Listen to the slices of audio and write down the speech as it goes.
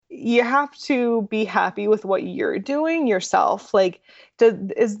you have to be happy with what you're doing yourself. Like,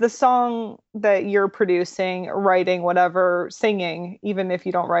 is the song that you're producing, writing, whatever, singing, even if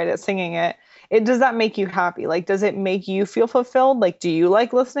you don't write it, singing it, does that make you happy? Like, does it make you feel fulfilled? Like, do you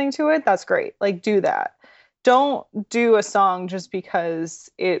like listening to it? That's great. Like, do that. Don't do a song just because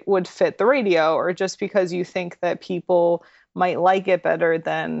it would fit the radio or just because you think that people might like it better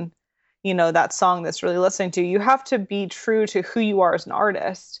than, that song that's really listening to. You have to be true to who you are as an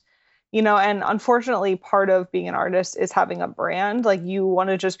artist. And unfortunately, part of being an artist is having a brand. Like, you want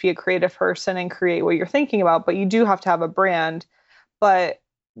to just be a creative person and create what you're thinking about, but you do have to have a brand. But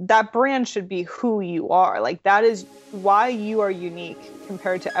that brand should be who you are. Like, that is why you are unique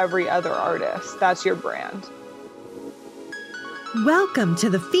compared to every other artist. That's your brand. Welcome to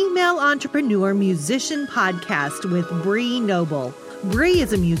the Female Entrepreneur Musician Podcast with Bree Noble. Bree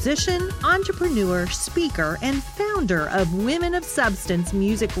is a musician, entrepreneur, speaker, and founder of Women of Substance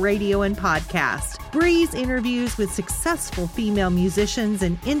Music Radio and Podcast. Bree's interviews with successful female musicians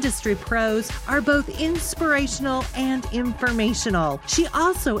and industry pros are both inspirational and informational. She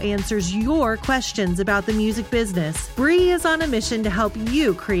also answers your questions about the music business. Bree is on a mission to help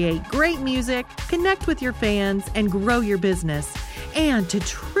you create great music, connect with your fans, and grow your business, and to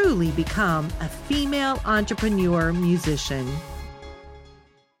truly become a female entrepreneur musician.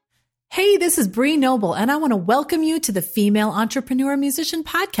 Hey, this is Bree Noble, and I want to welcome you to the Female Entrepreneur Musician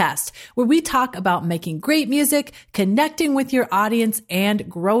Podcast, where we talk about making great music, connecting with your audience, and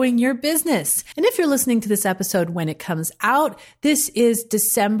growing your business. And if you're listening to this episode when it comes out, this is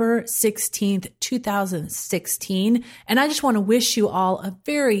December 16th, 2016, and I just want to wish you all a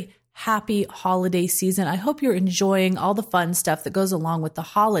very happy holiday season. I hope you're enjoying all the fun stuff that goes along with the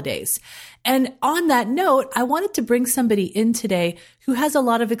holidays. And on that note, I wanted to bring somebody in today who has a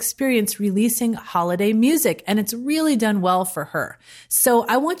lot of experience releasing holiday music, and it's really done well for her. So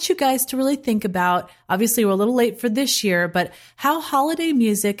I want you guys to really think about, obviously we're a little late for this year, but how holiday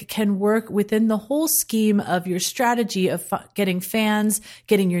music can work within the whole scheme of your strategy of getting fans,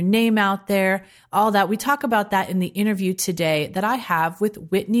 getting your name out there, all that. We talk about that in the interview today that I have with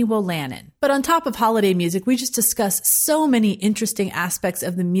Whitney Wolanin. But on top of holiday music, we just discuss so many interesting aspects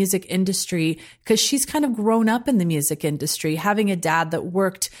of the music industry because she's kind of grown up in the music industry, having a dad that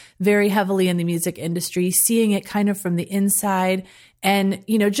worked very heavily in the music industry, seeing it kind of from the inside and,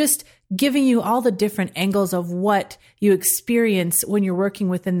 just giving you all the different angles of what you experience when you're working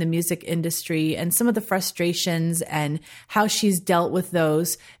within the music industry and some of the frustrations and how she's dealt with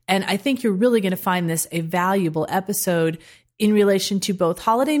those. And I think you're really going to find this a valuable episode in relation to both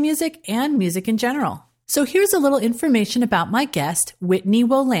holiday music and music in general. So here's a little information about my guest, Whitney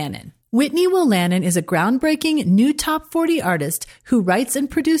Wolanin. Whitney Wolanin is a groundbreaking new top 40 artist who writes and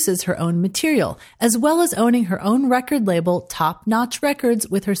produces her own material, as well as owning her own record label, Top Notch Records,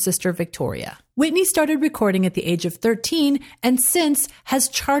 with her sister Victoria. Whitney started recording at the age of 13 and since has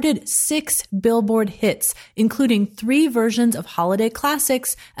charted 6 Billboard hits, including 3 versions of holiday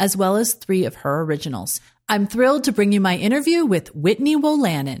classics, as well as 3 of her originals. I'm thrilled to bring you my interview with Whitney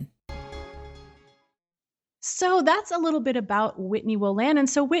Wolanin. So that's a little bit about Whitney Wolanin.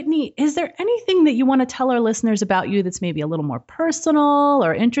 So Whitney, is there anything that you want to tell our listeners about you that's maybe a little more personal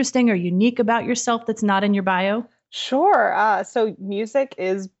or interesting or unique about yourself that's not in your bio? Sure. So music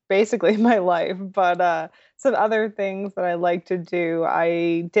is basically my life, but some other things that I like to do.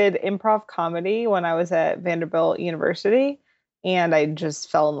 I did improv comedy when I was at Vanderbilt University, and I just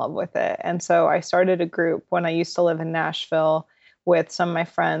fell in love with it. And so I started a group when I used to live in Nashville with some of my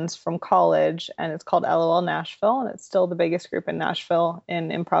friends from college, and it's called LOL Nashville, and it's still the biggest group in Nashville in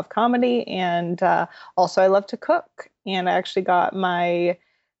improv comedy. And also I love to cook, and I actually got my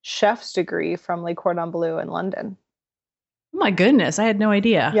chef's degree from Le Cordon Bleu in London. Oh my goodness, I had no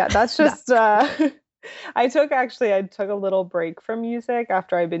idea. Yeah, that's just, I took a little break from music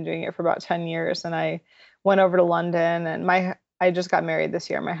after I'd been doing it for about 10 years, and I went over to London, and I just got married this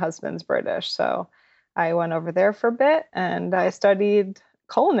year. My husband's British, so I went over there for a bit and I studied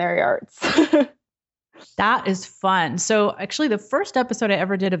culinary arts. That is fun. So actually the first episode I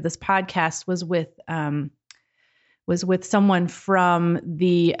ever did of this podcast was with someone from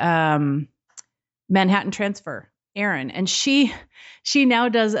the Manhattan Transfer, Erin, and she now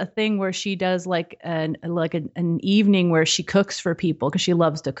does a thing where she does like an evening where she cooks for people because she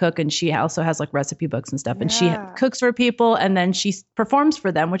loves to cook, and she also has like recipe books and stuff, and she cooks for people and then she performs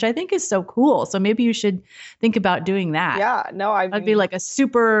for them, which I think is so cool. So maybe you should think about doing that. Yeah, no, that'd be like a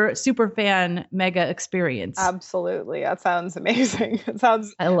super fan mega experience. Absolutely, that sounds amazing. It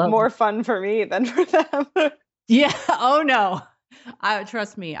sounds more fun for me than for them. Yeah. Oh no,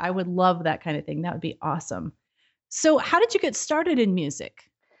 trust me, I would love that kind of thing. That would be awesome. So how did you get started in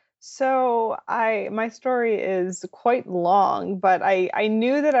music? So my story is quite long, but I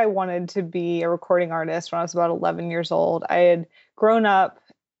knew that I wanted to be a recording artist when I was about 11 years old. I had grown up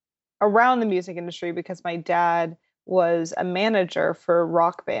around the music industry because my dad was a manager for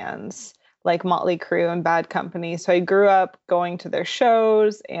rock bands like Motley Crue and Bad Company. So I grew up going to their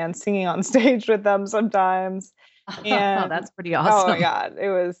shows and singing on stage with them sometimes. Oh, And that's pretty oh my awesome. God, it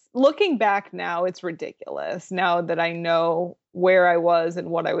was looking back now, it's ridiculous now that I know where I was and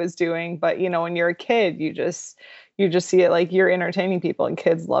what I was doing. But when you're a kid, you just see it like you're entertaining people and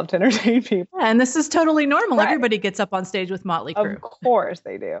kids love to entertain people. Yeah, and this is totally normal. Right. Everybody gets up on stage with Motley Crue. Of course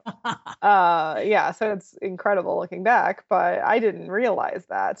they do. Yeah, so it's incredible looking back, but I didn't realize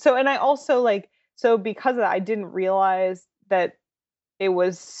that. So, and I also so because of that, I didn't realize that it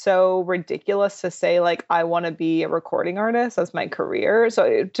was so ridiculous to say like I want to be a recording artist as my career.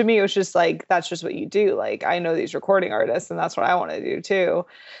 So to me, it was just like that's just what you do. Like I know these recording artists, and that's what I want to do too.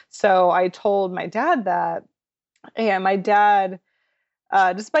 So I told my dad that, and my dad,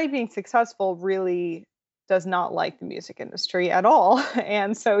 despite being successful, really does not like the music industry at all.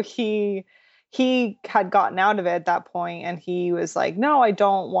 And so he had gotten out of it at that point, and he was like, "No, I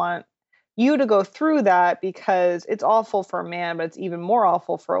don't want you to go through that because it's awful for a man, but it's even more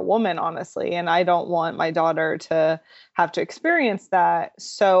awful for a woman, honestly. And I don't want my daughter to have to experience that."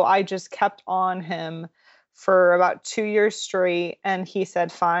 So I just kept on him for about 2 years straight. And he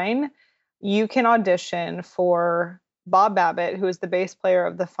said, "Fine, you can audition for Bob Babbitt, who is the bass player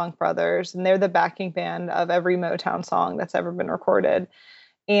of the Funk Brothers, and they're the backing band of every Motown song that's ever been recorded."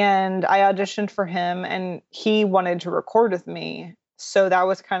 And I auditioned for him, and he wanted to record with me. So that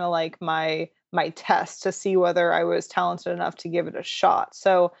was kind of like my test to see whether I was talented enough to give it a shot.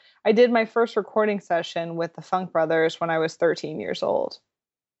 So I did my first recording session with the Funk Brothers when I was 13 years old.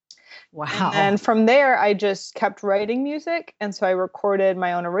 Wow. And from there, I just kept writing music. And so I recorded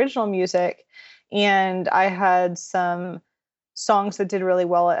my own original music. And I had some songs that did really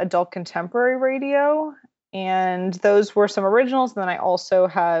well at adult contemporary radio. And those were some originals. And then I also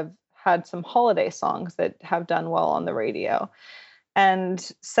have had some holiday songs that have done well on the radio. And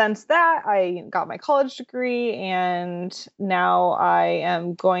since that, I got my college degree. And now I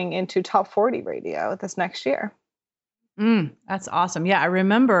am going into top 40 radio this next year. That's awesome. Yeah, I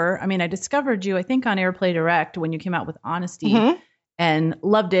remember. I mean, I discovered you, I think, on Airplay Direct when you came out with Honesty and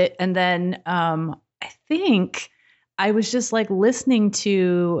loved it. And then I think I was just like listening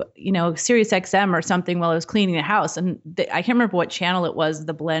to, Sirius XM or something while I was cleaning the house. And I can't remember what channel it was,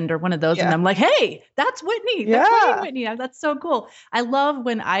 the Blend or one of those. Yeah. And I'm like, hey, that's Whitney. That's Whitney. That's so cool. I love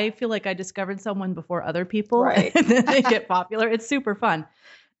when I feel like I discovered someone before other people and then they get popular. It's super fun.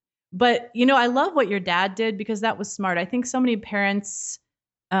 But, I love what your dad did because that was smart. I think so many parents,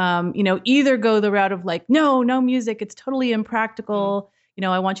 either go the route of like, no music, it's totally impractical.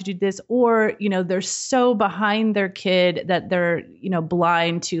 I want you to do this, or, they're so behind their kid that they're,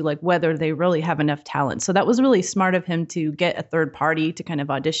 blind to like whether they really have enough talent. So that was really smart of him to get a third party to kind of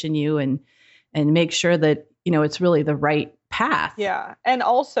audition you and make sure that, it's really the right path. Yeah. And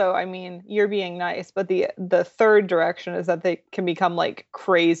also, I mean, you're being nice, but the third direction is that they can become like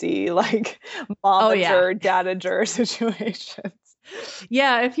crazy, like momager, dadager situations.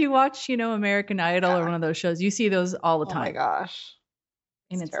 Yeah. If you watch, American Idol or one of those shows, you see those all the time. Oh my gosh.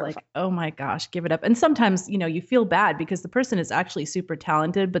 And it's like, oh my gosh, give it up. And sometimes, you feel bad because the person is actually super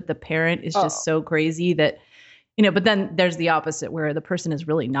talented, but the parent is just so crazy that, but then there's the opposite where the person is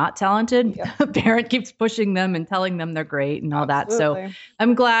really not talented. Yeah. The parent keeps pushing them and telling them they're great and all that. So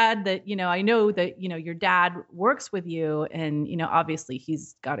I'm glad that, I know that, your dad works with you and, obviously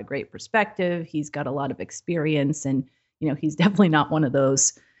he's got a great perspective. He's got a lot of experience and, he's definitely not one of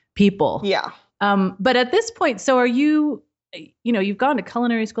those people. Yeah. But at this point, so are you, you've gone to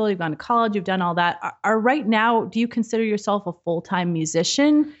culinary school, you've gone to college, you've done all that. Are right now, do you consider yourself a full-time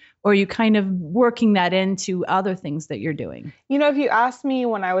musician? Or are you kind of working that into other things that you're doing? If you asked me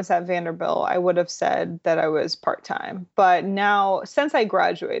when I was at Vanderbilt, I would have said that I was part-time. But now, since I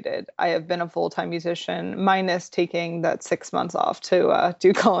graduated, I have been a full-time musician, minus taking that 6 months off to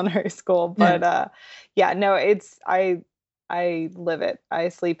do culinary school. But I live it. I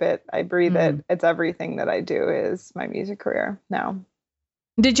sleep it. I breathe it. It's everything that I do is my music career now.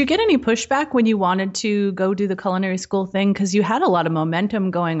 Did you get any pushback when you wanted to go do the culinary school thing? Because you had a lot of momentum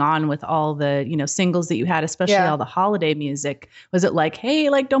going on with all the, singles that you had, especially all the holiday music. Was it like, hey,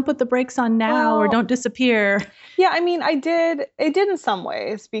 like, don't put the brakes on now or don't disappear? Yeah, I mean, I did. It did in some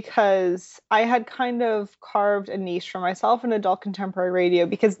ways because I had kind of carved a niche for myself in adult contemporary radio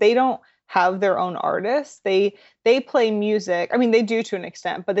because they don't have their own artists. They play music. I mean, they do to an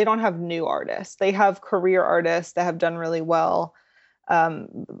extent, but they don't have new artists. They have career artists that have done really well.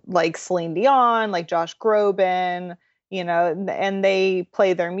 like Celine Dion, like Josh Groban, and they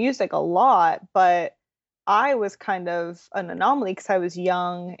play their music a lot, but I was kind of an anomaly because I was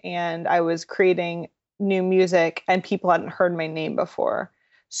young and I was creating new music and people hadn't heard my name before.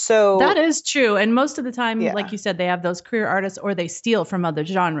 That So, is true. And most of the time, like yeah, you said, they have those career artists or they steal from other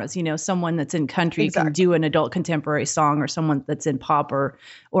genres. Someone that's in country can exactly. do an adult contemporary song or someone that's in pop or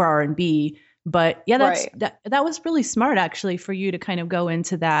R&B. But yeah, Right. that was really smart actually for you to kind of go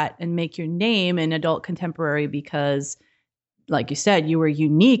into that and make your name in adult contemporary because like you said, you were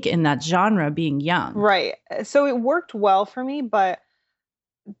unique in that genre being young. Right. So it worked well for me, but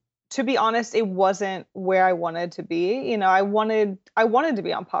to be honest, it wasn't where I wanted to be. I wanted to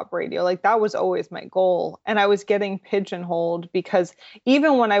be on pop radio. Like that was always my goal. And I was getting pigeonholed because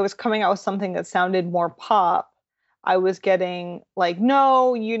even when I was coming out with something that sounded more pop, I was getting like,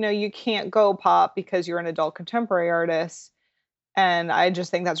 no, you can't go pop because you're an adult contemporary artist. And I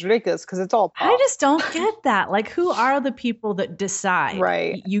just think that's ridiculous because it's all I pop. just don't get that. Like, who are the people that decide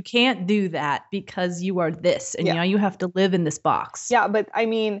Right. you can't do that because you are this and Yeah. you have to live in this box? Yeah, but I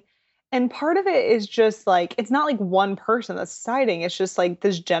mean, and part of it is just like it's not like one person that's deciding. It's just like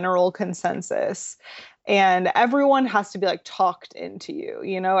this general consensus. And everyone has to be like talked into you.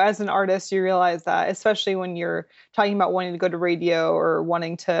 As an artist, you realize that, especially when you're talking about wanting to go to radio or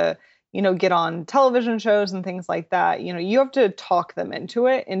wanting to, get on television shows and things like that. You have to talk them into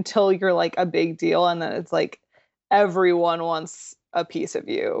it until you're like a big deal. And then it's like everyone wants a piece of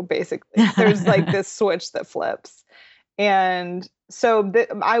you, basically. There's like this switch that flips. And so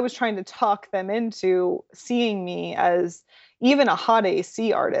I was trying to talk them into seeing me as even a hot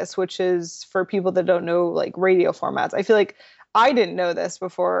AC artist, which is for people that don't know like radio formats. I feel like I didn't know this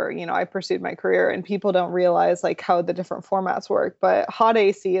before, I pursued my career and people don't realize like how the different formats work. But hot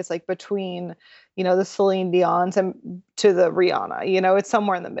AC is like between, the Celine Dion's and to the Rihanna, it's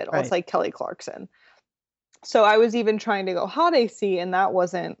somewhere in the middle. It's Right. like Kelly Clarkson. So I was even trying to go hot AC and that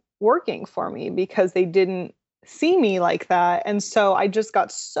wasn't working for me because they didn't see me like that. And so I just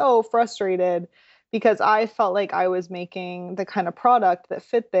got so frustrated because I felt like I was making the kind of product that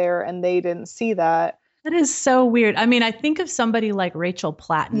fit there and they didn't see that. That is so weird. I mean, I think of somebody like Rachel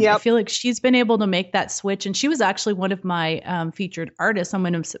Platten. I Yep. feel like she's been able to make that switch. And she was actually one of my featured artists on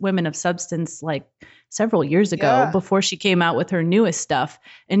Women of Substance like several years ago Yeah. before she came out with her newest stuff.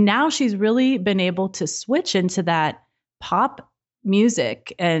 And now she's really been able to switch into that pop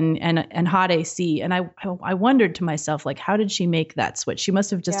music and hot AC. And I wondered to myself, like, how did she make that switch? She must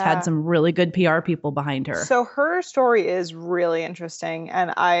have just Yeah. had some really good PR people behind her. So her story is really interesting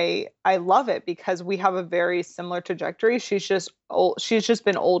and I love it because we have a very similar trajectory. She's just old, she's just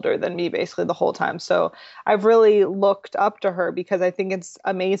been older than me basically the whole time. So I've really looked up to her because I think it's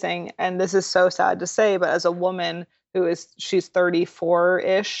amazing and this is so sad to say, but as a woman she's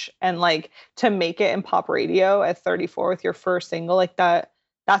 34-ish and like to make it in pop radio at 34 with your first single like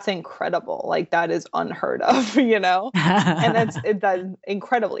that's incredible. Like that is unheard of, and that's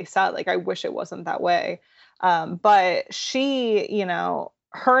incredibly sad. Like I wish it wasn't that way. But she,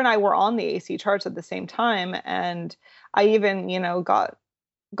 her and I were on the AC charts at the same time, and I even,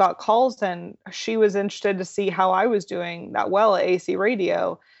 got calls, and she was interested to see how I was doing that well at AC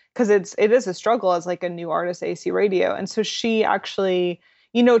radio because it is a struggle as like a new artist AC radio, and so she actually,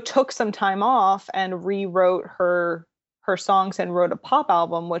 took some time off and rewrote her songs and wrote a pop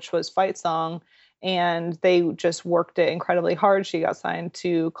album, which was Fight Song. And they just worked it incredibly hard. She got signed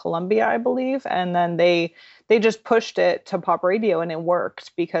to Columbia, I believe. And then they just pushed it to pop radio and it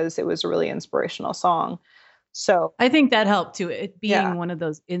worked because it was a really inspirational song. So I think that helped too. It being yeah. one of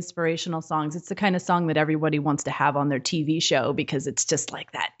those inspirational songs. It's the kind of song that everybody wants to have on their TV show because it's just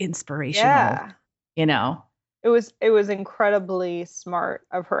like that inspirational, Yeah. you know. It was incredibly smart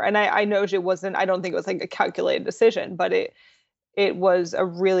of her. And I know it wasn't, I don't think it was like a calculated decision, but it was a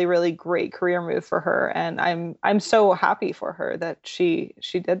really, really great career move for her. And I'm so happy for her that she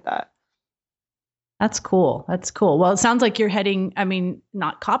did that. That's cool. That's cool. Well, it sounds like you're heading, I mean,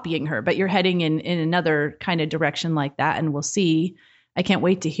 not copying her, but you're heading in another kind of direction like that. And we'll see. I can't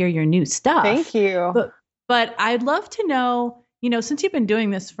wait to hear your new stuff. Thank you. But I'd love to know, since you've been doing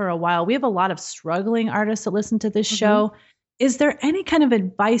this for a while, we have a lot of struggling artists that listen to this show. Is there any kind of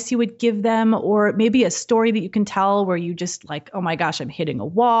advice you would give them, or maybe a story that you can tell where you just like, oh my gosh, I'm hitting a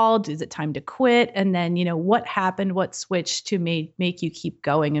wall. Is it time to quit? And then, what happened, what switched to make you keep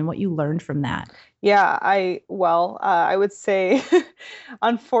going and what you learned from that? Yeah, I would say,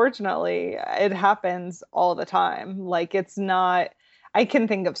 unfortunately, it happens all the time. Like it's not, I can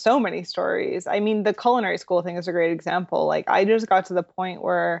think of so many stories. I mean, the culinary school thing is a great example. Like I just got to the point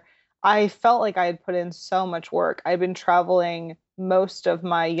where I felt like I had put in so much work. I'd been traveling most of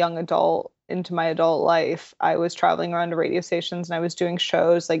my young adult into my adult life, I was traveling around to radio stations and I was doing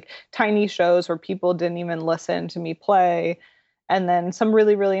shows, like tiny shows where people didn't even listen to me play. And then some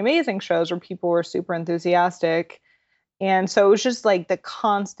really, really amazing shows where people were super enthusiastic. And so it was just like the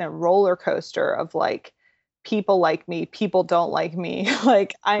constant roller coaster of like, people like me, people don't like me.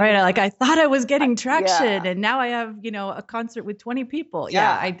 Like Right. Like I thought I was getting yeah. traction and now I have, a concert with 20 people.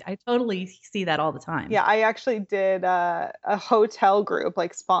 Yeah. I totally see that all the time. Yeah, I actually did a hotel group,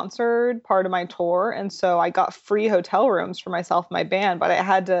 like sponsored part of my tour. And so I got free hotel rooms for myself and my band, but I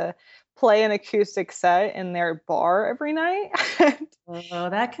had to play an acoustic set in their bar every night. Oh,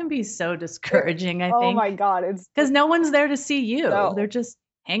 that can be so discouraging, I think. Oh my God. It's because no one's there to see you. No. They're just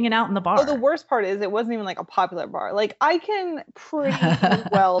hanging out in the bar. Oh, the worst part is it wasn't even like a popular bar. Like I can pretty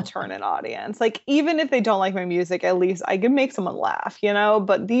well turn an audience. Like even if they don't like my music, at least I can make someone laugh,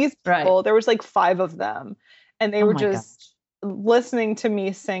 But these people, there was like 5 of them, and they were just listening to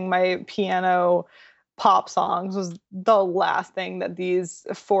me sing my piano pop songs was the last thing that these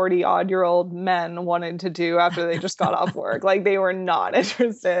 40-odd-year-old men wanted to do after they just got off work. Like they were not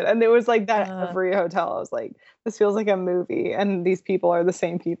interested. And it was like that at every hotel. I was like, this feels like a movie, and these people are the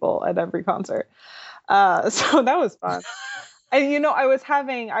same people at every concert. So that was fun. And I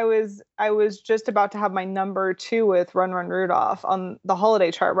was just about to have my number 2 with Run Run Rudolph on the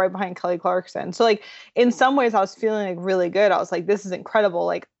holiday chart right behind Kelly Clarkson. So like in some ways I was feeling like really good. I was like, this is incredible.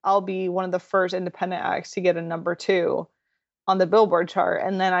 Like I'll be one of the first independent acts to get a number 2 on the Billboard chart.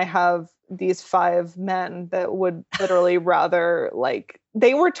 And then I have these 5 men that would literally rather, like,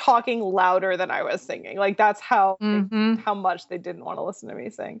 they were talking louder than I was singing. Like that's how much they didn't want to listen to me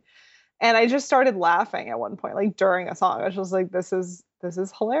sing. And I just started laughing at one point, like during a song. I was just like, this is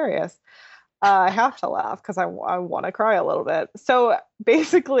hilarious. I have to laugh because I want to cry a little bit. So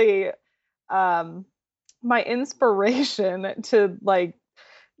basically, my inspiration to like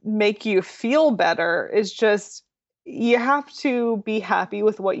make you feel better is just, you have to be happy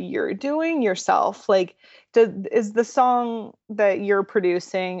with what you're doing yourself. Like, is the song that you're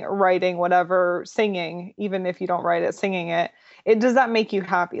producing, writing, whatever, singing, even if you don't write it, singing it, does that make you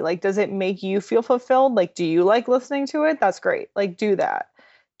happy? Like, does it make you feel fulfilled? Like, do you like listening to it? That's great. Like, do that.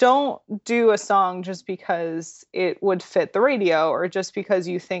 Don't do a song just because it would fit the radio or just because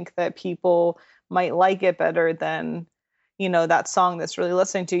you think that people might like it better than, that song that's really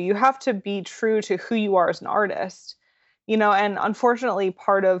listening to. You have to be true to who you are as an artist. And unfortunately,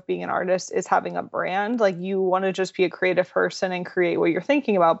 part of being an artist is having a brand. Like you want to just be a creative person and create what you're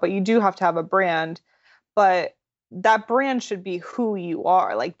thinking about, but you do have to have a brand. But that brand should be who you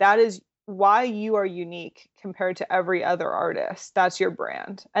are. Like that is why you are unique compared to every other artist. That's your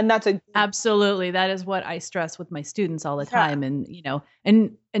brand. And that's absolutely. That is what I stress with my students all the time. And,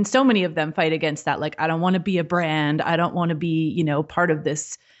 and so many of them fight against that. Like, I don't want to be a brand. I don't want to be, part of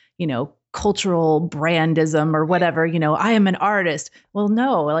this, cultural brandism or whatever, I am an artist. Well,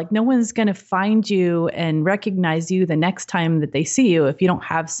 no, like no one's going to find you and recognize you the next time that they see you if you don't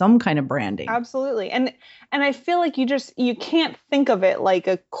have some kind of branding. Absolutely. And I feel like you can't think of it like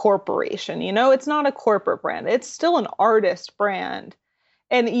a corporation, it's not a corporate brand. It's still an artist brand.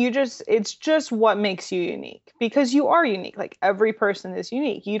 And it's just what makes you unique, because you are unique. Like every person is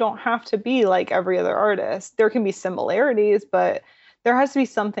unique. You don't have to be like every other artist. There can be similarities, but there has to be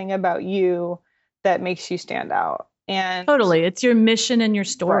something about you that makes you stand out. And totally. It's your mission and your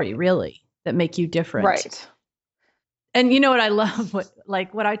story, really, that make you different. Right. And you know what I love,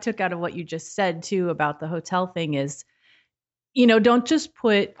 what I took out of what you just said too about the hotel thing is, don't just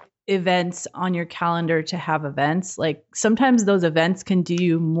put events on your calendar to have events. Like sometimes those events can do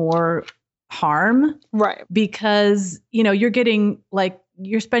you more harm. Right. Because,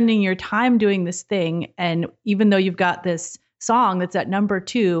 you're spending your time doing this thing. And even though you've got this song that's at number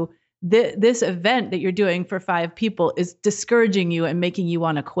 2, this event that you're doing for 5 people is discouraging you and making you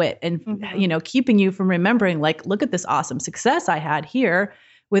want to quit and, keeping you from remembering, like, look at this awesome success I had here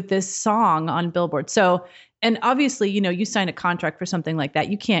with this song on Billboard. So, and obviously, you sign a contract for something like that.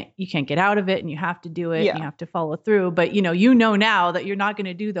 You can't get out of it and you have to do it and you have to follow through. But, now that you're not going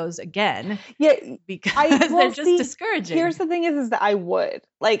to do those again. Yeah. Because they're just discouraging. Here's the thing is that I would,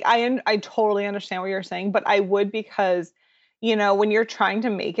 like, I totally understand what you're saying, but I would because when you're trying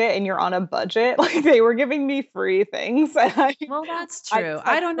to make it and you're on a budget, like they were giving me free things. Well, that's true.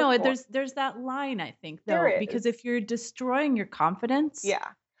 I don't know. There's that line, I think, though, because if you're destroying your confidence,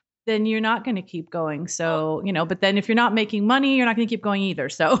 then you're not going to keep going. So, but then if you're not making money, you're not going to keep going either.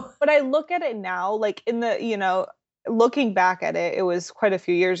 So, but I look at it now, like in the, looking back at it, it was quite a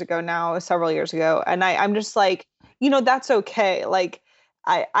few years ago now, several years ago. And I'm just like, that's okay. Like,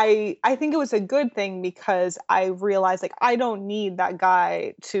 I think it was a good thing because I realized like I don't need that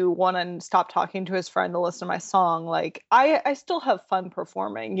guy to want to stop talking to his friend to listen to my song. Like I still have fun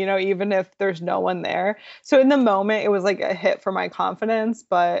performing, you know, even if there's no one there. So in the moment it was like a hit for my confidence,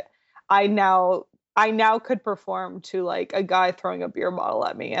 but I now I now could perform to like a guy throwing a beer bottle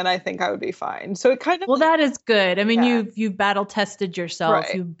at me and I think I would be fine. So it kind of Well, like that is good. I mean, yeah, you've battle tested yourself.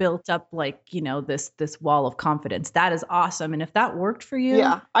 right. You've built up like, this wall of confidence. That is awesome. And if that worked for you,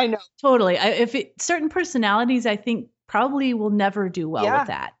 Yeah, I know. totally. Certain personalities, I think probably will never do well with Yeah.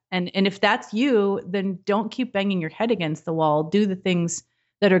 that. And if that's you, then don't keep banging your head against the wall. Do the things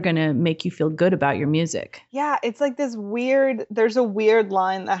that are going to make you feel good about your music. Yeah, it's like this weird, there's a weird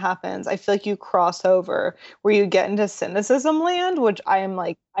line that happens. I feel like you cross over where you get into cynicism land, which I am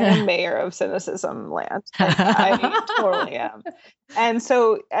like, I am mayor of cynicism land. Like, I totally am. And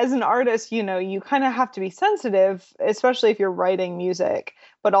so, as an artist, you know, you kind of have to be sensitive, especially if you're writing music,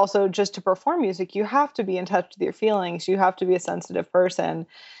 but also just to perform music, you have to be in touch with your feelings. You have to be a sensitive person.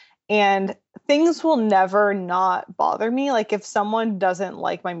 And things will never not bother me. Like if someone doesn't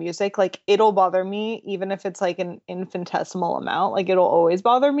like my music, like it'll bother me even if it's like an infinitesimal amount. Like it'll always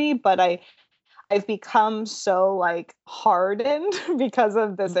bother me, but I've become so like hardened because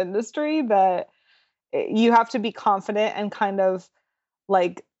of this industry that you have to be confident and kind of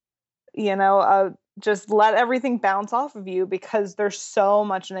like, you know, just let everything bounce off of you because there's so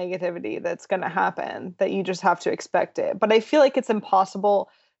much negativity that's going to happen that you just have to expect it. But I feel like it's impossible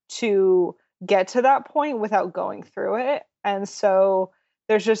to get to that point without going through it. And so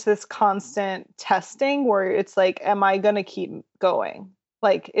there's just this constant testing where it's like, am I going to keep going?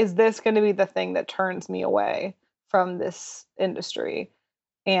 Like, is this going to be the thing that turns me away from this industry?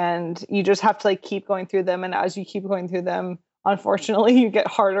 And you just have to like keep going through them. And as you keep going through them, unfortunately, you get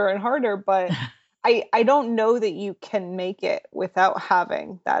harder and harder. But I don't know that you can make it without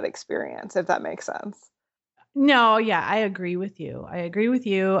having that experience, if that makes sense. No, yeah, I agree with you.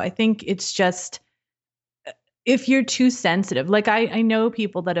 I think it's just if you're too sensitive, like I know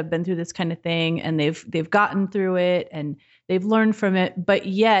people that have been through this kind of thing and they've gotten through it and they've learned from it, but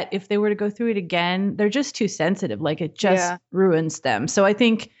yet if they were to go through it again, they're just too sensitive. Like it just ruins them. So I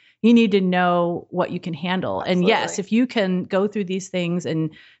think you need to know what you can handle. Absolutely. And yes, if you can go through these things and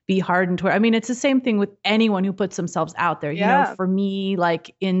be hardened toward, I mean, it's the same thing with anyone who puts themselves out there. Yeah. You know, for me,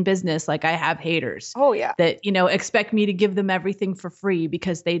 like in business, like I have haters Oh, yeah. that, expect me to give them everything for free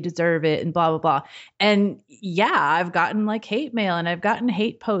because they deserve it and blah, blah, blah. And yeah, I've gotten like hate mail and I've gotten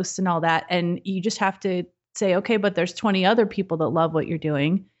hate posts and all that. And you just have to say, okay, but there's 20 other people that love what you're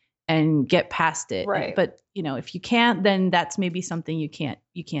doing and get past it. Right. But if you can't, then that's maybe something you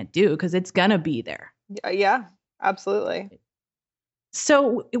can't do because it's gonna be there. Yeah, absolutely.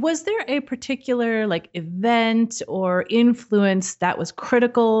 So was there a particular like event or influence that was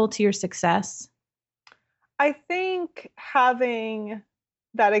critical to your success? I think having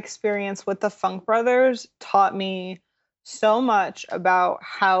that experience with the Funk Brothers taught me so much about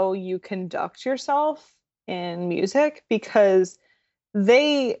how you conduct yourself in music because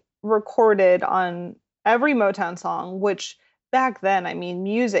they recorded on every Motown song, which back then, I mean,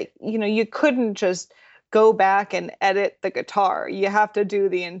 music, you couldn't just go back and edit the guitar. You have to do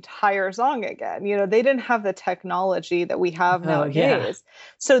the entire song again. They didn't have the technology that we have nowadays. Yeah.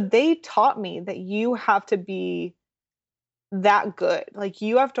 So they taught me that you have to be that good. Like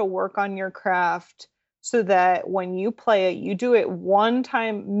you have to work on your craft so that when you play it, you do it one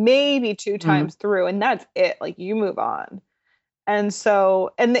time, maybe two times through, and that's it. Like you move on. And so,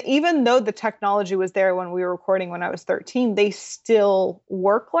 even though the technology was there when we were recording when I was 13, they still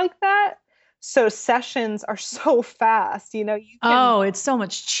work like that. So sessions are so fast, it's so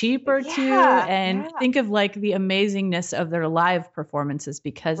much cheaper too. And think of like the amazingness of their live performances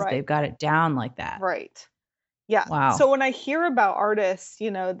because they've got it down like that. Right. Yeah. Wow. So when I hear about artists,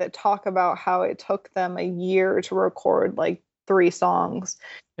 that talk about how it took them a year to record like 3 songs.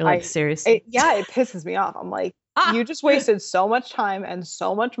 You're like, seriously? It pisses me off. I'm like, you just wasted so much time and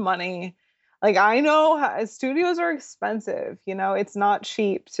so much money. Like I know studios are expensive, it's not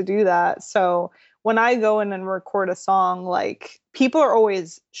cheap to do that. So when I go in and record a song, like people are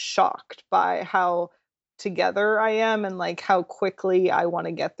always shocked by how together I am and like how quickly I want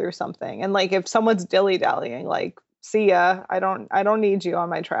to get through something. And like if someone's dilly-dallying, like see ya, I don't need you on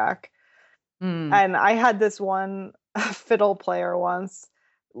my track. And I had this one fiddle player once.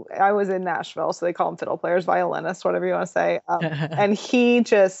 I was in Nashville, so they call them fiddle players, violinists, whatever you want to say. And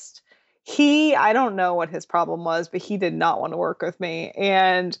I don't know what his problem was, but he did not want to work with me.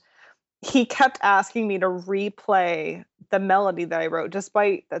 And he kept asking me to replay the melody that I wrote,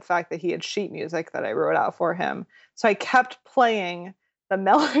 despite the fact that he had sheet music that I wrote out for him. So I kept playing the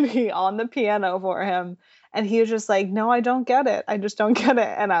melody on the piano for him. And he was just like, no, I don't get it. I just don't get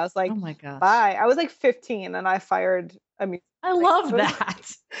it. And I was like, Oh my gosh. bye. I was like 15 and I fired a music. I love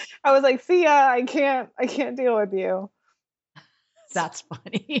that. I was like, see ya, I can't deal with you. That's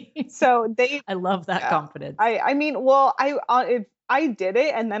funny. So I love that confidence. I mean, well, I did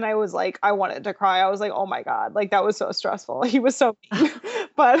it and then I was like, I wanted to cry. I was like, oh my God, like that was so stressful. He was so mean.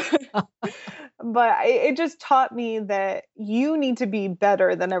 but it just taught me that you need to be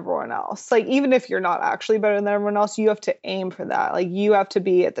better than everyone else. Like, even if you're not actually better than everyone else, you have to aim for that. Like, you have to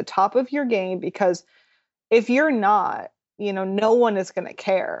be at the top of your game, because if you're not, no one is going to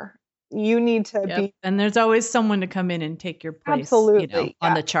care. You need to be. And there's always someone to come in and take your place, Absolutely,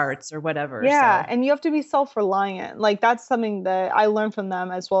 on the charts or whatever. Yeah. So. And you have to be self-reliant. Like, that's something that I learned from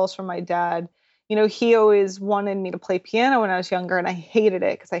them as well as from my dad. He always wanted me to play piano when I was younger, and I hated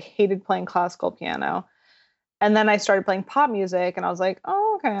it because I hated playing classical piano. And then I started playing pop music and I was like,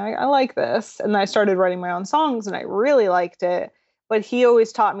 oh, okay, I like this. And then I started writing my own songs and I really liked it. But he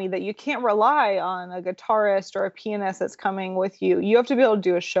always taught me that you can't rely on a guitarist or a pianist that's coming with you. You have to be able to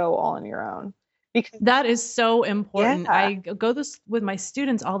do a show all on your own. Because that is so important. Yeah. I go this with my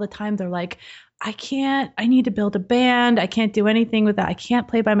students all the time. They're like, I need to build a band. I can't do anything with that. I can't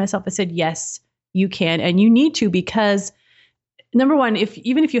play by myself. I said, yes, you can. And you need to, because number one,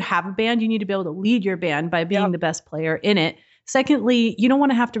 even if you have a band, you need to be able to lead your band by being the best player in it. Secondly, you don't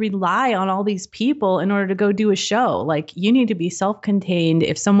want to have to rely on all these people in order to go do a show. Like, you need to be self-contained.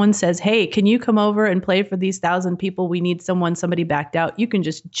 If someone says, hey, can you come over and play for these 1,000 people? We need somebody backed out. You can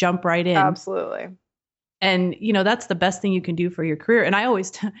just jump right in. Absolutely. And, that's the best thing you can do for your career. And I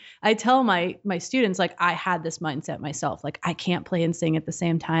always, I tell my students, like, I had this mindset myself, like, I can't play and sing at the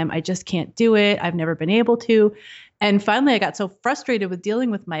same time. I just can't do it. I've never been able to. And finally, I got so frustrated with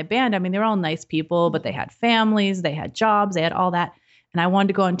dealing with my band. I mean, they were all nice people, but they had families, they had jobs, they had all that. And I wanted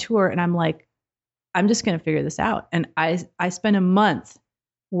to go on tour. And I'm like, I'm just going to figure this out. And I spent a month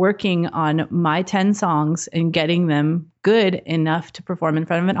working on my 10 songs and getting them good enough to perform in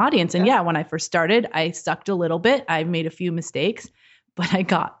front of an audience. And when I first started, I sucked a little bit. I made a few mistakes, but I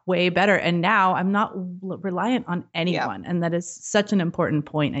got way better. And now I'm not reliant on anyone. And that is such an important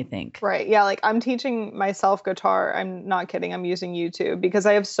point, I think. Right. Yeah. Like, I'm teaching myself guitar. I'm not kidding. I'm using YouTube because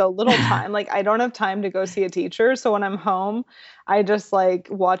I have so little time. Like, I don't have time to go see a teacher. So when I'm home, I just like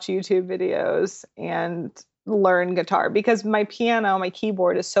watch YouTube videos and learn guitar, because my piano, my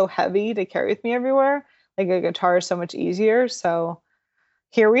keyboard is so heavy to carry with me everywhere. Like, a guitar is so much easier. So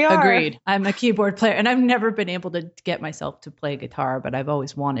here we are. Agreed. I'm a keyboard player and I've never been able to get myself to play guitar, but I've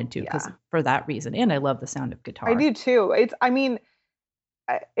always wanted to, because for that reason. And I love the sound of guitar. I do too.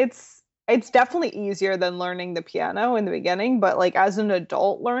 It's definitely easier than learning the piano in the beginning, but like, as an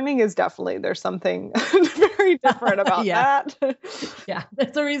adult, learning is definitely, there's something very different about that. Yeah.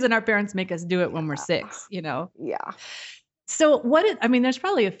 That's the reason our parents make us do it when we're 6, Yeah. So there's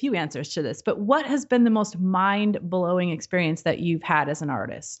probably a few answers to this, but what has been the most mind-blowing experience that you've had as an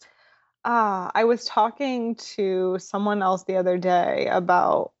artist? I was talking to someone else the other day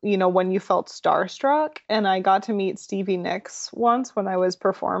about, when you felt starstruck, and I got to meet Stevie Nicks once when I was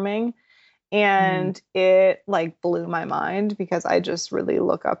performing, and it like blew my mind, because I just really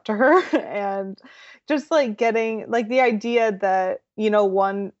look up to her. And just like getting like the idea that,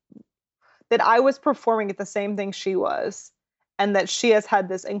 that I was performing at the same thing she was, and that she has had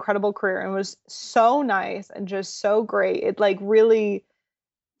this incredible career and was so nice and just so great. It like really,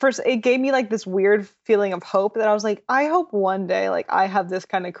 first, it gave me like this weird feeling of hope, that I was like, I hope one day like I have this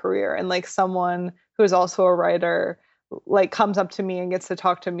kind of career, and like someone who is also a writer like comes up to me and gets to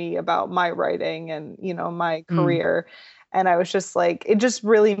talk to me about my writing and, my career. And I was just like, it just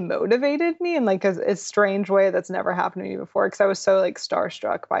really motivated me in like a strange way that's never happened to me before, because I was so like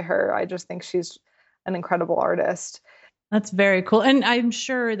starstruck by her. I just think she's an incredible artist. That's very cool. And I'm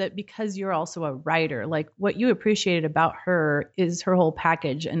sure that because you're also a writer, like what you appreciated about her is her whole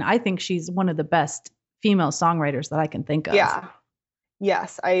package. And I think she's one of the best female songwriters that I can think of. Yeah.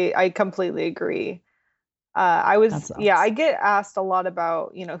 Yes, I completely agree. I get asked a lot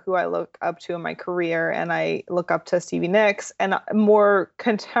about, who I look up to in my career, and I look up to Stevie Nicks, and more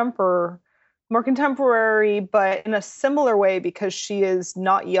contemporary, but in a similar way, because she is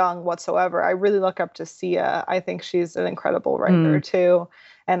not young whatsoever. I really look up to Sia. I think she's an incredible writer too.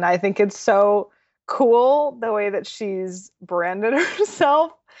 And I think it's so cool the way that she's branded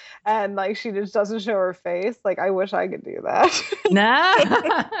herself, and like, she just doesn't show her face. Like, I wish I could do that.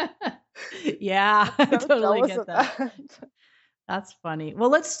 Nah. Yeah, I totally get that. That's funny. Well,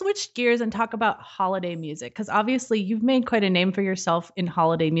 let's switch gears and talk about holiday music, because obviously you've made quite a name for yourself in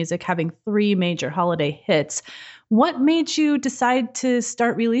holiday music, having 3 major holiday hits. What made you decide to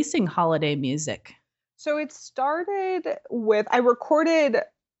start releasing holiday music? So it started with, I recorded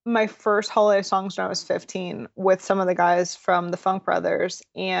my first holiday songs when I was 15 with some of the guys from the Funk Brothers.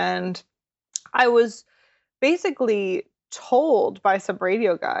 And I was basically told by some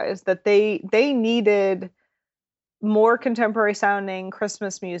radio guys that they needed more contemporary sounding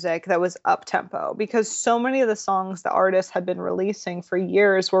Christmas music that was up tempo, because so many of the songs the artists had been releasing for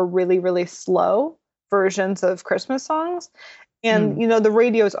years were really, really slow versions of Christmas songs. And, Mm. you know, the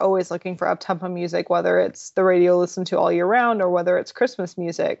radio is always looking for up tempo music, whether it's the radio listened to all year round or whether it's Christmas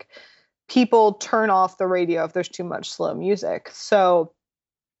music. People turn off the radio if there's too much slow music. So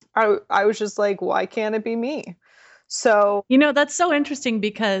I was just like, why can't it be me? So, That's so interesting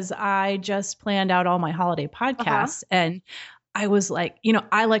because I just planned out all my holiday uh-huh. podcasts and I was like,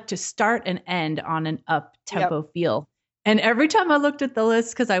 I like to start and end on an up Yep. tempo feel. And every time I looked at the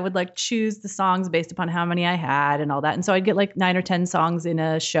list, because I would like choose the songs based upon how many I had and all that. And so I'd get like 9 or 10 songs in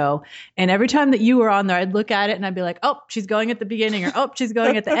a show. And every time that you were on there, I'd look at it and I'd be like, oh, she's going at the beginning, or oh, she's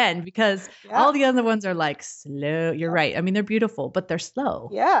going at the end, because Yeah. all the other ones are like slow. You're right. I mean, they're beautiful, but they're slow.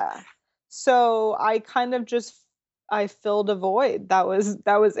 Yeah. So I kind of just I filled a void. That was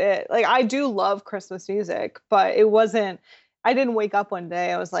it. Like, I do love Christmas music, but it wasn't I didn't wake up one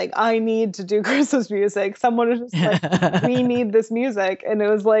day. I was like, I need to do Christmas music. Someone was just like, we need this music. And it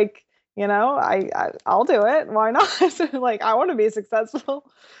was like, I'll do it. Why not? Like, I want to be successful.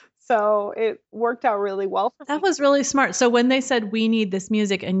 So it worked out really well for me. That was really smart. So when they said we need this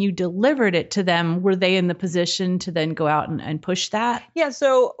music and you delivered it to them, were they in the position to then go out and push that? Yeah,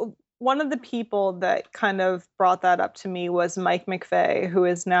 so one of the people that kind of brought that up to me was Mike McVeigh, who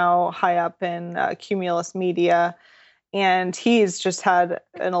is now high up in Cumulus Media. And he's just had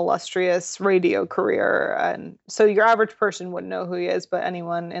an illustrious radio career. And so your average person wouldn't know who he is, but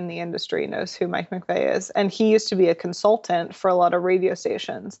anyone in the industry knows who Mike McVeigh is. And he used to be a consultant for a lot of radio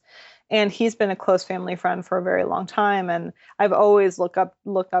stations. And he's been a close family friend for a very long time. And I've always looked up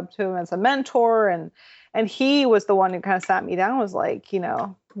to him as a mentor. And he was the one who kind of sat me down and was like,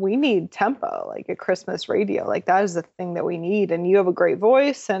 we need tempo, like a Christmas radio. Like, that is the thing that we need. And you have a great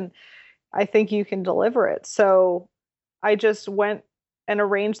voice, and I think you can deliver it. So I just went and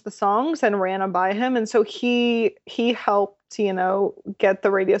arranged the songs and ran them by him. And so he helped, get the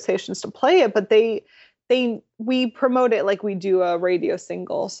radio stations to play it, but we promote it like we do a radio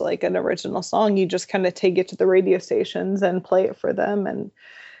single. So like an original song, you just kind of take it to the radio stations and play it for them and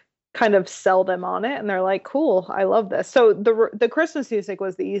kind of sell them on it. And they're like, cool, I love this. So the Christmas music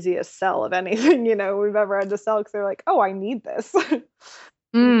was the easiest sell of anything, we've ever had to sell, because they're like, oh, I need this.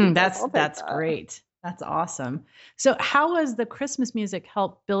 That's great. That's awesome. So how has the Christmas music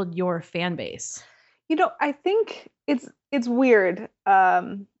helped build your fan base? I think it's weird,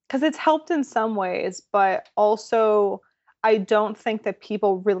 because it's helped in some ways, but also I don't think that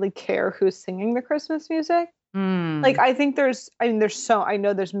people really care who's singing the Christmas music. Like, I think I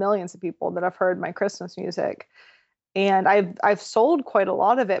know there's millions of people that have heard my Christmas music, and I've sold quite a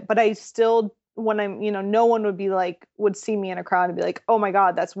lot of it, but I still, when I'm, no one would see me in a crowd and be like, oh my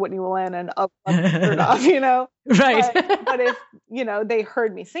God, that's Whitney Wolanin up off, Right. But if, they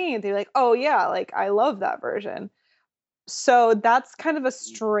heard me singing, they're like, oh yeah, like, I love that version. So that's kind of a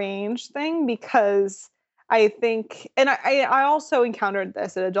strange thing, because I think, and I also encountered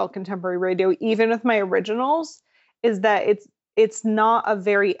this at adult contemporary radio, even with my originals, is that it's not a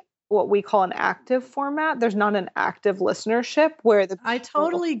very, what we call an active format. There's not an active listenership where I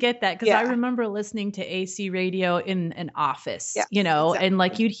totally get that, because I remember listening to AC radio in an office, exactly. And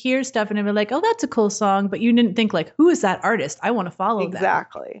like you'd hear stuff and it'd be like, oh, that's a cool song, but you didn't think like, who is that artist? I want to follow them.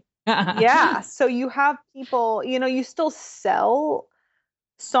 Exactly. Yeah. So you have people, you still sell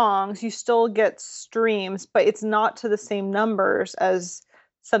songs, you still get streams, but it's not to the same numbers as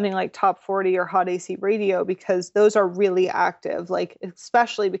something like Top 40 or Hot AC Radio, because those are really active, like,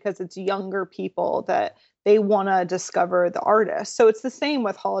 especially because it's younger people that they want to discover the artist. So it's the same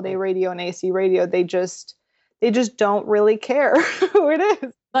with holiday radio and AC radio. They just don't really care who it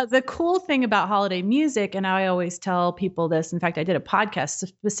is. But the cool thing about holiday music, and I always tell people this, in fact, I did a podcast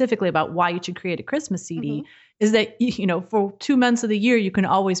specifically about why you should create a Christmas CD, is that, for 2 months of the year, you can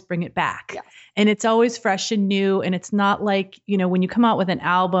always bring it back. Yes. And it's always fresh and new. And it's not like, when you come out with an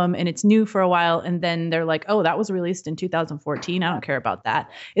album and it's new for a while and then they're like, oh, that was released in 2014. I don't care about that.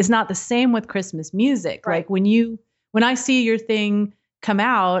 It's not the same with Christmas music. Right. Like when I see your thing, come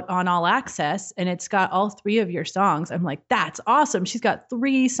out on All Access and it's got all 3 of your songs. I'm like, that's awesome. She's got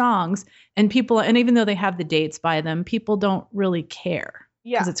 3 songs, and even though they have the dates by them, people don't really care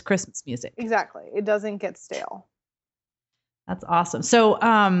because it's Christmas music. Exactly. It doesn't get stale. That's awesome. So,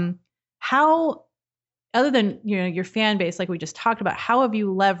 how, other than, your fan base, like we just talked about, how have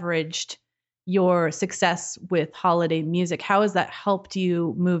you leveraged your success with holiday music? How has that helped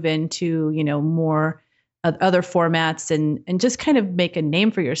you move into, more other formats and just kind of make a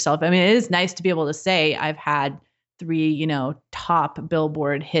name for yourself? I mean, it is nice to be able to say I've had 3, top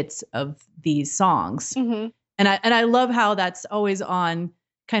Billboard hits of these songs. Mm-hmm. And I love how that's always on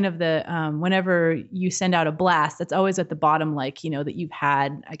kind of the, whenever you send out a blast, that's always at the bottom, like, that you've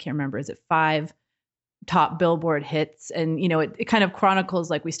had, I can't remember, is it 5 top Billboard hits? And, it kind of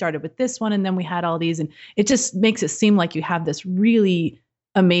chronicles, like, we started with this one and then we had all these, and it just makes it seem like you have this really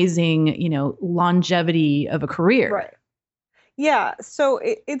amazing, longevity of a career. Right. Yeah. So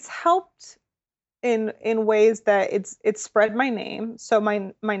it's helped in ways that it's spread my name. So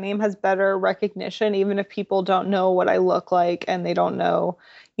my name has better recognition, even if people don't know what I look like and they don't know,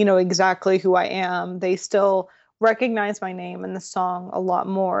 exactly who I am. They still recognize my name in the song a lot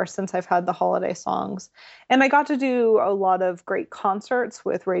more since I've had the holiday songs. And I got to do a lot of great concerts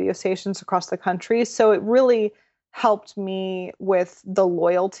with radio stations across the country. So it really helped me with the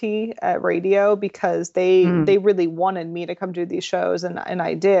loyalty at radio, because they really wanted me to come do these shows, and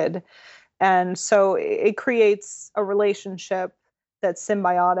I did. And so it creates a relationship that's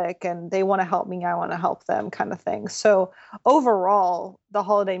symbiotic, and they want to help me, I want to help them, kind of thing. So overall, the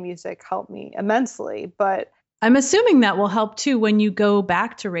holiday music helped me immensely. But I'm assuming that will help too when you go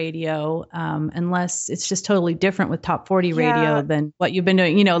back to radio, unless it's just totally different with top 40 radio than what you've been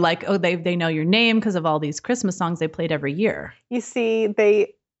doing. Like, they know your name because of all these Christmas songs they played every year. You see,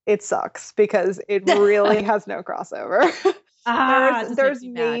 it sucks because it really has no crossover. There's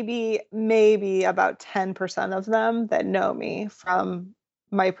maybe about 10% of them that know me from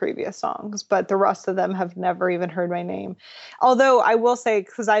my previous songs, but the rest of them have never even heard my name. Although I will say,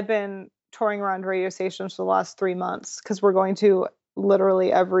 because I've been touring around radio stations for the last 3 months, because we're going to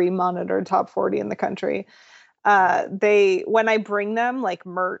literally every monitored top 40 in the country. When I bring them like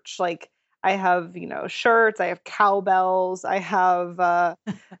merch, like I have, shirts, I have cowbells, I have,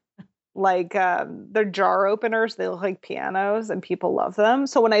 they're jar openers. They look like pianos and people love them.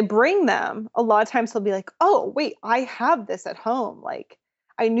 So when I bring them, a lot of times they'll be like, oh, wait, I have this at home. Like,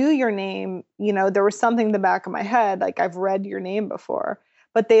 I knew your name, there was something in the back of my head. Like, I've read your name before,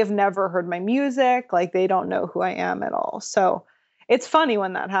 but they have never heard my music. Like, they don't know who I am at all. So it's funny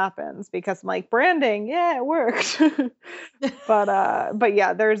when that happens, because I'm like, branding, yeah, it worked. but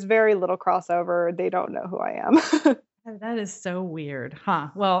yeah, there's very little crossover. They don't know who I am. That is so weird, huh?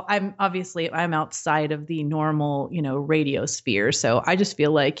 Well, I'm outside of the normal, radio sphere. So I just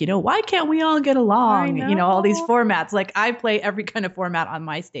feel like, why can't we all get along? All these formats. Like, I play every kind of format on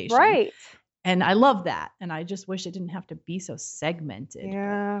my station. Right. And I love that. And I just wish it didn't have to be so segmented.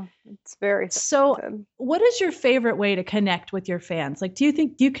 Yeah, it's very segmented. So what is your favorite way to connect with your fans? Like, do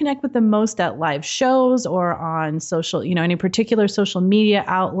you connect with them most at live shows or on social, any particular social media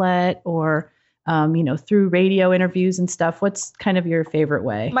outlet, or through radio interviews and stuff? What's kind of your favorite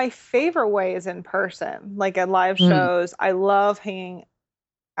way? My favorite way is in person, like at live shows. I love hanging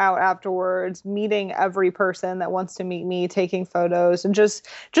out afterwards, meeting every person that wants to meet me, taking photos, and just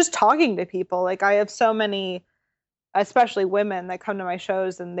talking to people. Like, I have so many, especially women, that come to my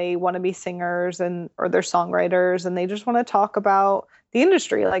shows and they want to be singers or they're songwriters, and they just want to talk about the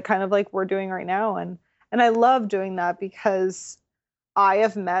industry, like kind of like we're doing right now. And I love doing that, because I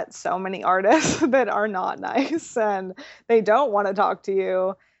have met so many artists that are not nice and they don't want to talk to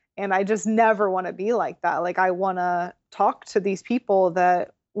you. And I just never want to be like that. Like, I want to talk to these people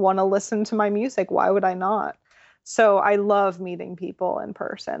that want to listen to my music. Why would I not? So I love meeting people in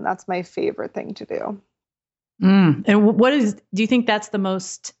person. That's my favorite thing to do. And do you think that's the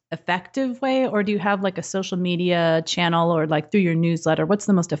most effective way, or do you have like a social media channel, or like through your newsletter? What's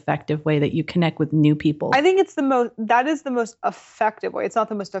the most effective way that you connect with new people? I think that is the most effective way. It's not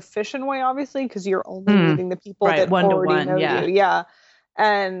the most efficient way, obviously, because you're only meeting the people that already know you. Yeah.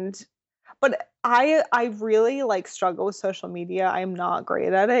 But I really struggle with social media. I'm not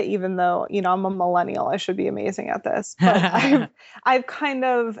great at it, even though, I'm a millennial. I should be amazing at this. But I've kind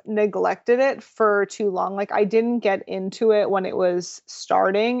of neglected it for too long. Like, I didn't get into it when it was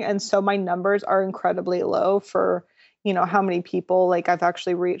starting. And so my numbers are incredibly low for, how many people I've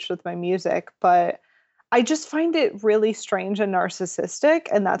actually reached with my music. But I just find it really strange and narcissistic.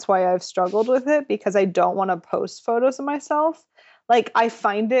 And that's why I've struggled with it, because I don't want to post photos of myself. I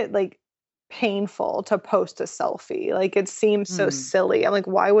find it painful to post a selfie. Like it seems so silly. I'm like,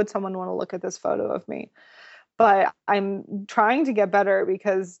 why would someone want to look at this photo of me? But I'm trying to get better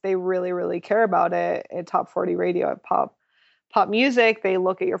because they really, really care about it at Top 40 Radio, at Pop Music. They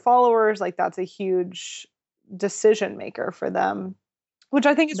look at your followers. Like that's a huge decision maker for them, which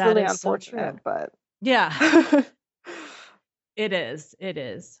I think is That really is so unfortunate, true. but Yeah, it is. It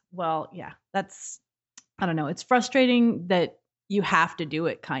is. Well, yeah, I don't know. It's frustrating that you have to do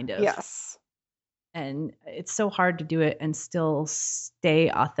it kind of. yes. And it's so hard to do it and still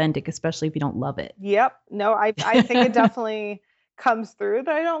stay authentic, especially if you don't love it. Yep. No, I think it definitely comes through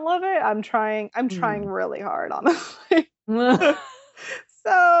that I don't love it. I'm trying really hard, honestly.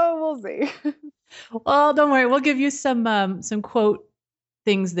 So we'll see. Well, don't worry. We'll give you some quote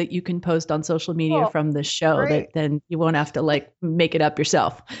things that you can post on social media from the show. Great. That then you won't have to like make it up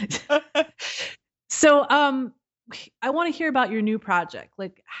yourself. So, I want to hear about your new project.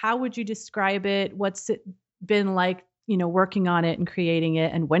 Like, how would you describe it? What's it been like, working on it and creating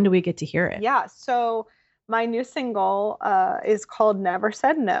it? And when do we get to hear it? Yeah. So my new single is called Never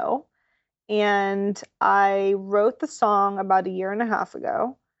Said No. And I wrote the song about a year and a half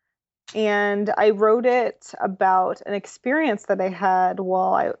ago. And I wrote it about an experience that I had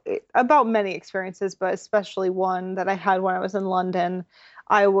about many experiences, but especially one that I had when I was in London.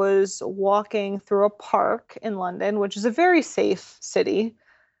 I was walking through a park in London, which is a very safe city.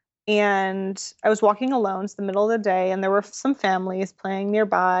 And I was walking alone. It's the middle of the day, and there were some families playing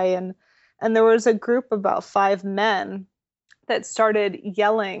nearby. And there was a group of about 5 men that started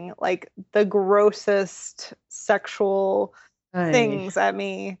yelling like the grossest sexual things at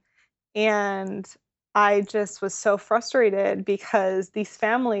me. And I just was so frustrated because these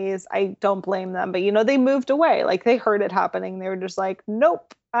families, I don't blame them, but they moved away. Like they heard it happening. They were just like,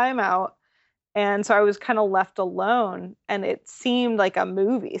 nope, I'm out. And so I was kind of left alone, and it seemed like a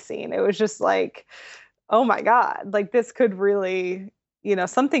movie scene. It was just like, oh my God, like this could really,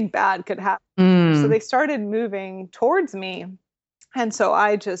 something bad could happen. So they started moving towards me. And so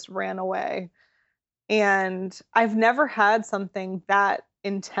I just ran away. And I've never had something that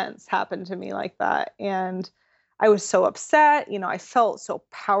intense happen to me like that. And I was so upset. I felt so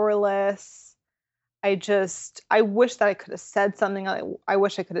powerless. I wish that I could have said something. I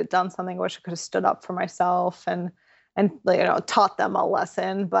wish I could have done something. I wish I could have stood up for myself and taught them a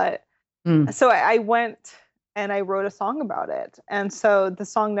lesson. But so I went and I wrote a song about it. And so the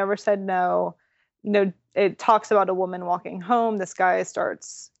song Never Said No. It talks about a woman walking home. This guy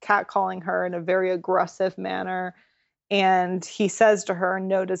starts catcalling her in a very aggressive manner. And he says to her,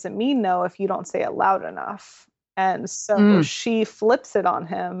 no doesn't mean no if you don't say it loud enough. And so she flips it on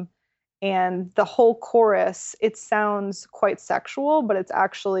him. And the whole chorus, it sounds quite sexual, but it's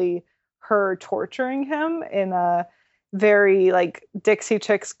actually her torturing him in a very like Dixie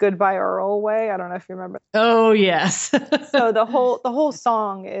Chicks Goodbye Earl way. I don't know if you remember. Oh, yes. So the whole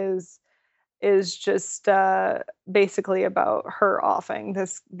song is just basically about her offing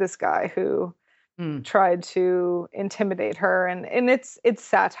this guy who tried to intimidate her, and it's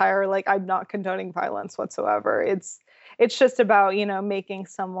satire. Like I'm not condoning violence whatsoever. It's just about making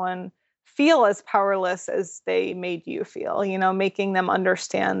someone feel as powerless as they made you feel. Making them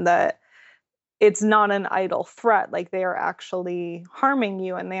understand that it's not an idle threat. Like they are actually harming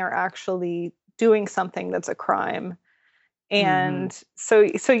you, and they are actually doing something that's a crime. And so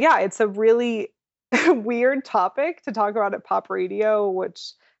yeah, it's a really weird topic to talk about at pop radio,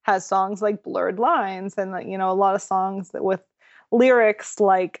 which has songs like Blurred Lines and a lot of songs that with lyrics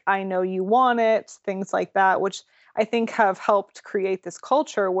like I Know You Want It, things like that, which I think have helped create this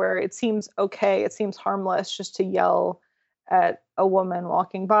culture where it seems okay, it seems harmless just to yell at a woman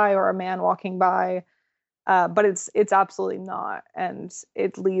walking by or a man walking by. But it's absolutely not, and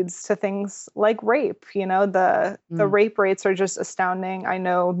it leads to things like rape. The rape rates are just astounding. I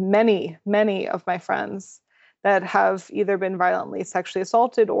know many of my friends that have either been violently sexually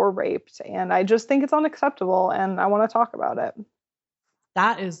assaulted or raped, and I just think it's unacceptable, and I want to talk about it.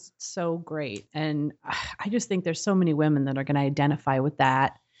 That is so great, and I just think there's so many women that are going to identify with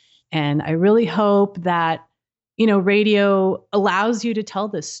that, and I really hope that radio allows you to tell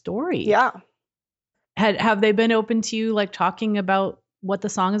this story. Yeah. Have they been open to you, like talking about what the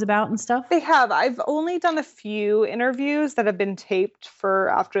song is about and stuff? They have. I've only done a few interviews that have been taped for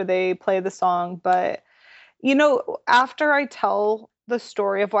after they play the song. But, after I tell the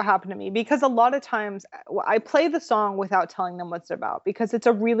story of what happened to me, because a lot of times I play the song without telling them what it's about, because it's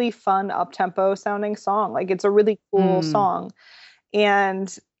a really fun up-tempo sounding song. Like it's a really cool song.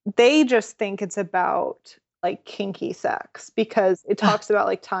 And they just think it's about like kinky sex because it talks about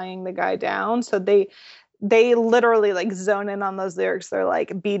like tying the guy down. So they literally like zone in on those lyrics. They're like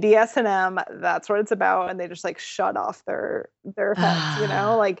BDSM, that's what it's about. And they just like shut off their heads, you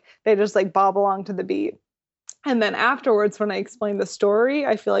know, like they just like bob along to the beat. And then afterwards, when I explain the story,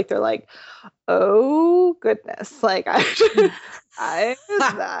 I feel like they're like, oh goodness, like I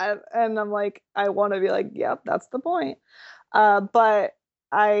missed that. And I'm like, I want to be like, yep, that's the point. But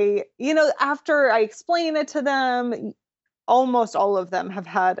I, you know, after I explain it to them, almost all of them have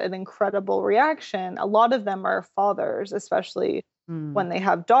had an incredible reaction. A lot of them are fathers, especially when they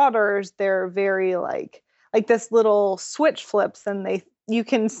have daughters. They're very like this little switch flips, and you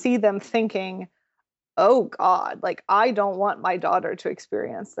can see them thinking, oh God, like I don't want my daughter to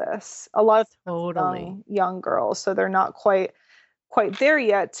experience this. A lot of young girls, so they're not quite there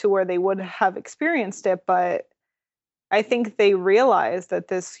yet to where they would have experienced it, but I think they realize that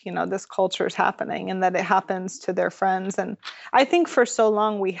this, you know, this culture is happening and that it happens to their friends. And I think for so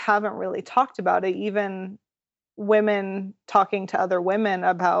long we haven't really talked about it, even women talking to other women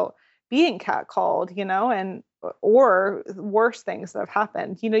about being catcalled, you know, and or worse things that have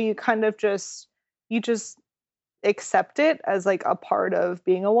happened. You know, you kind of just accept it as like a part of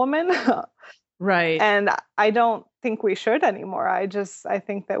being a woman. Right. And I don't think we should anymore. I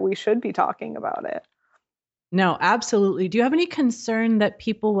think that we should be talking about it. No, absolutely. Do you have any concern that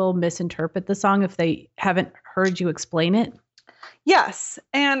people will misinterpret the song if they haven't heard you explain it? Yes.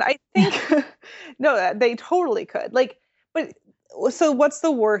 And I think, no, they totally could. Like, but so what's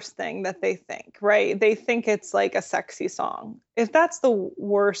the worst thing that they think, right? They think it's like a sexy song. If that's the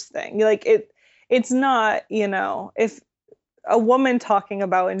worst thing, like it's not, you know, if a woman talking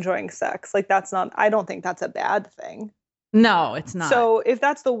about enjoying sex, like I don't think that's a bad thing. No, it's not. So if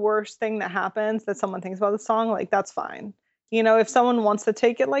that's the worst thing that happens, that someone thinks about the song, like that's fine. You know, if someone wants to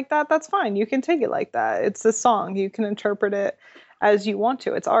take it like that, that's fine. You can take it like that. It's a song. You can interpret it as you want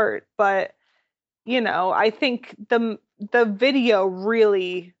to. It's art. But, you know, I think the video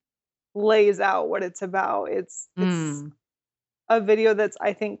really lays out what it's about. It's a video that's,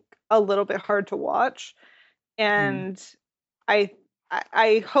 I think, a little bit hard to watch. And I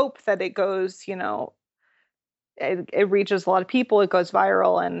hope that it goes, you know, it reaches a lot of people, it goes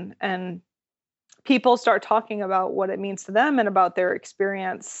viral, and people start talking about what it means to them and about their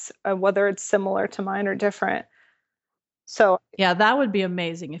experience, whether it's similar to mine or different. So yeah, that would be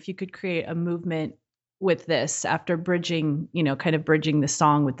amazing if you could create a movement with this after bridging, you know, kind of bridging the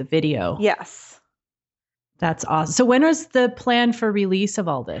song with the video. Yes. That's awesome. So when was the plan for release of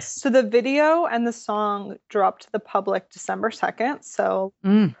all this? So the video and the song dropped to the public December 2nd. So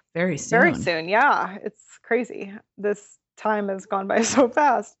very soon. Very soon. Yeah. It's crazy. This time has gone by so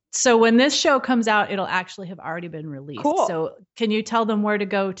fast. So when this show comes out, it'll actually have already been released. Cool. So can you tell them where to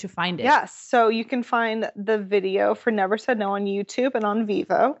go to find it? Yes. So you can find the video for Never Said No on YouTube and on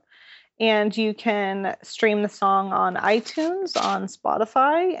Vivo. And you can stream the song on iTunes, on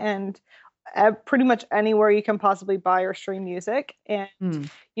Spotify, and pretty much anywhere you can possibly buy or stream music. And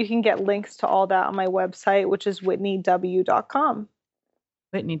you can get links to all that on my website, which is whitneyw.com.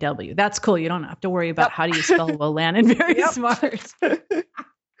 Whitney W. That's cool. You don't have to worry about how do you spell Wolanin. Very smart.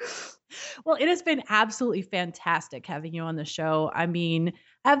 Well, it has been absolutely fantastic having you on the show. I mean,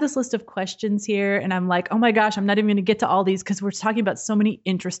 I have this list of questions here and I'm like, oh my gosh, I'm not even going to get to all these because we're talking about so many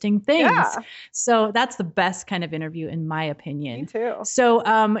interesting things. Yeah. So that's the best kind of interview in my opinion. Me too. So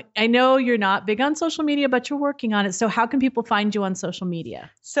I know you're not big on social media, but you're working on it. So how can people find you on social media?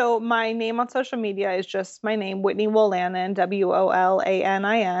 So my name on social media is just my name, Whitney Wolanin,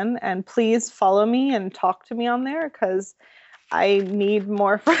 Wolanin. And please follow me and talk to me on there because I need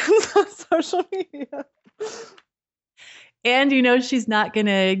more friends on social media. And, you know, she's not going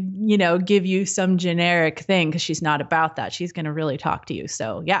to, you know, give you some generic thing because she's not about that. She's going to really talk to you.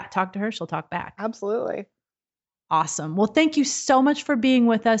 So, yeah, talk to her. She'll talk back. Absolutely. Awesome. Well, thank you so much for being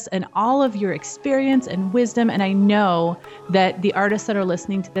with us and all of your experience and wisdom. And I know that the artists that are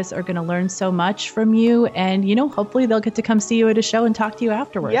listening to this are going to learn so much from you. And, you know, hopefully they'll get to come see you at a show and talk to you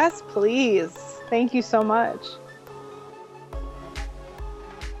afterwards. Yes, please. Thank you so much.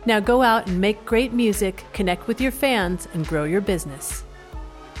 Now go out and make great music, connect with your fans, and grow your business.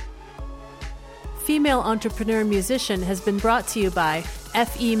 Female Entrepreneur Musician has been brought to you by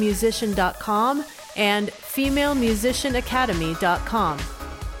FEM67.com and FemaleMusicianAcademy.com.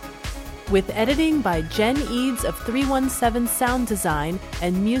 With editing by Jen Eads of 317 Sound Design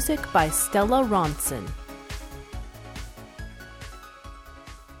and music by Stella Ronson.